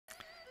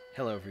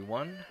Hello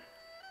everyone,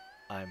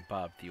 I'm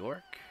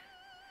Bobtheorc,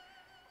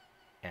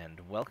 and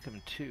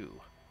welcome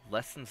to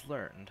Lessons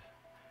Learned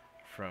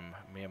from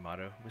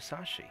Miyamoto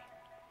Musashi.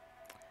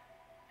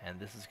 And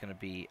this is going to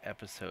be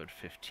episode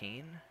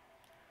 15,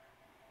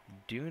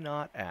 Do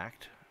Not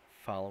Act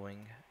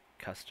Following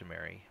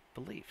Customary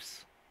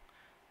Beliefs.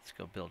 Let's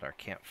go build our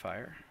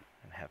campfire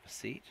and have a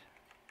seat.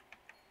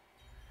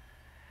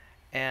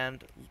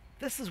 And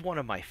this is one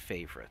of my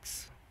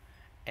favorites,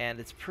 and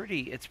it's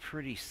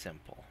pretty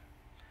simple.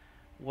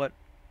 What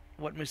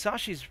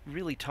Musashi's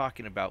really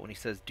talking about when he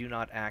says do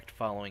not act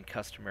following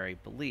customary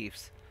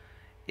beliefs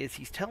is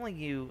he's telling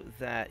you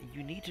that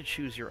you need to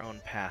choose your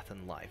own path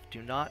in life.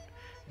 Do not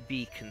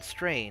be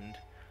constrained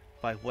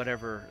by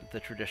whatever the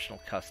traditional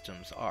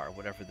customs are,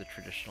 whatever the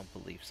traditional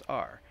beliefs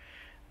are.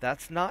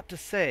 That's not to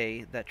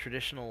say that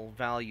traditional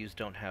values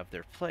don't have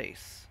their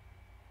place,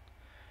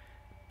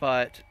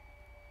 but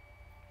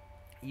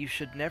you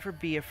should never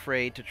be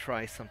afraid to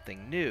try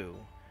something new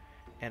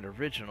and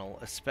original,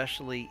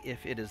 especially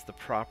if it is the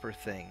proper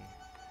thing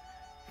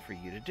for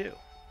you to do.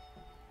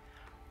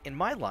 In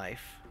my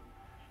life,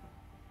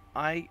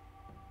 I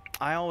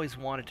always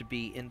wanted to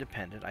be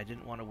independent. I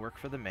didn't want to work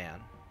for the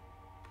man,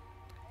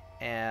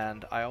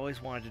 and I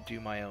always wanted to do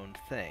my own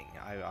thing.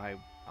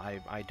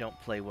 I don't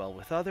play well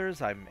with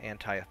others. I'm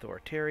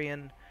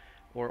anti-authoritarian,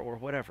 or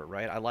whatever,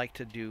 right? I like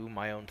to do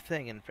my own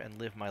thing and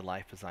live my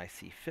life as I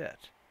see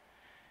fit.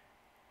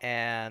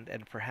 And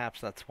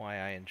perhaps that's why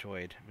I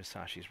enjoyed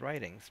Musashi's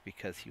writings,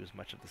 because he was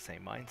much of the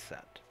same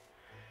mindset.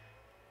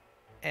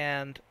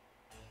 And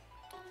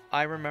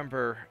I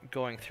remember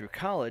going through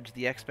college,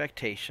 the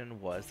expectation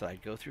was that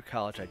I'd go through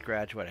college, I'd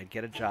graduate, I'd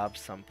get a job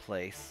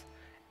someplace,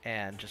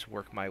 and just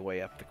work my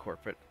way up the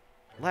corporate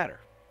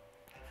ladder.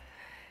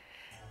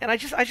 And I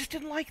just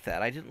didn't like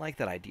that. I didn't like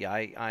that idea.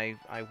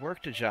 I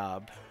worked a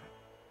job.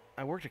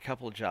 I worked a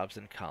couple of jobs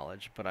in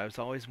college, but I was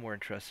always more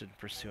interested in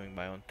pursuing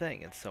my own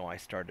thing, and so I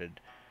started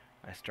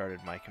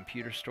my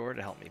computer store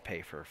to help me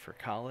pay for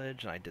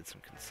college, and I did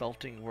some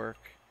consulting work,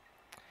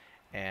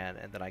 and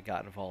then I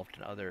got involved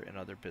in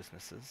other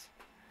businesses.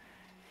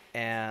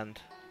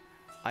 And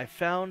I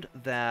found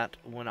that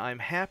when I'm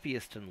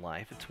happiest in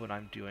life, it's when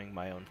I'm doing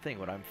my own thing,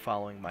 when I'm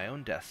following my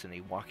own destiny,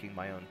 walking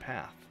my own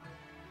path.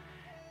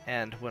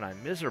 And when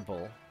I'm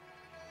miserable,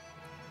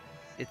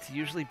 it's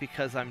usually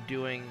because I'm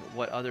doing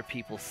what other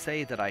people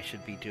say that I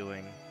should be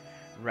doing,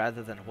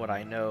 rather than what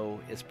I know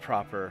is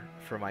proper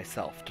for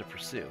myself to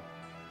pursue.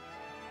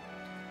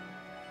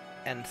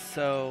 And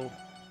so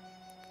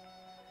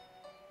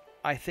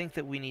I think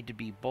that we need to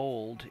be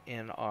bold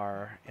in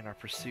our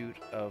pursuit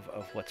of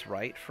what's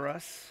right for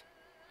us.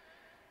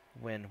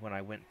 When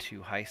I went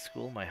to high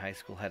school, my high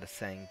school had a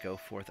saying, "Go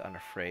forth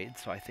unafraid."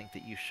 So I think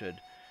that you should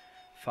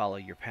follow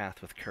your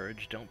path with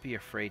courage. Don't be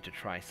afraid to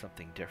try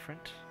something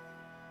different.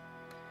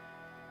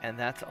 And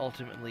that's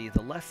ultimately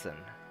the lesson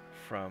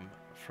from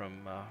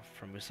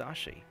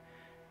Musashi.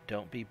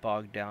 Don't be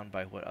bogged down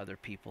by what other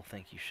people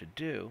think you should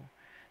do.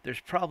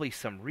 There's probably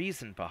some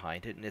reason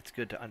behind it, and it's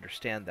good to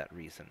understand that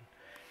reason.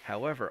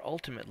 However,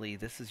 ultimately,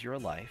 this is your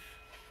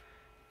life,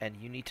 and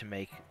you need to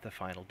make the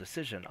final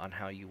decision on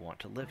how you want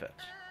to live it.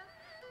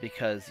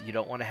 Because you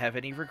don't want to have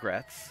any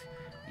regrets.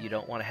 You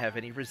don't want to have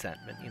any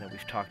resentment. You know,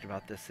 we've talked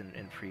about this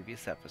in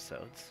previous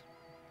episodes.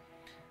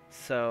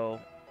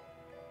 So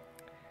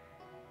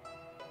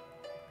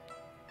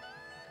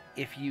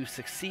if you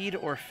succeed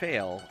or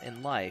fail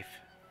in life,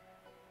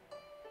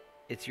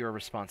 it's your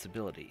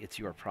responsibility. It's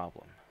your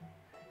problem.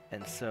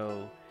 And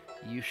so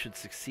you should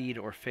succeed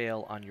or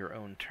fail on your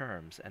own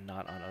terms and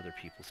not on other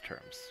people's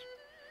terms.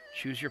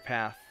 Choose your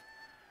path.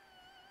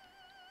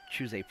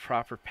 Choose a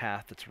proper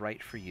path that's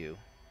right for you.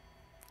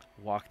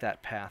 Walk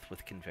that path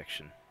with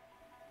conviction.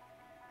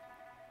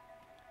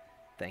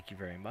 Thank you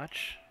very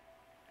much.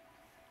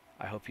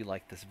 I hope you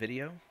liked this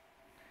video.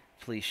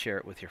 Please share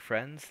it with your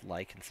friends,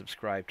 like and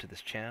subscribe to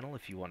this channel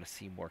if you want to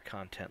see more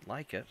content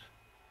like it.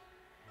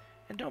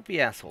 And don't be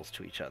assholes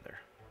to each other.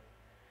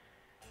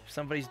 If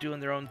somebody's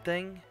doing their own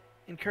thing,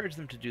 encourage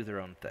them to do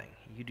their own thing.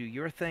 You do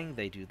your thing,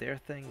 they do their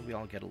thing, we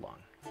all get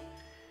along.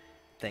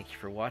 Thank you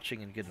for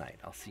watching, and good night.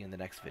 I'll see you in the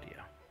next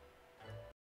video.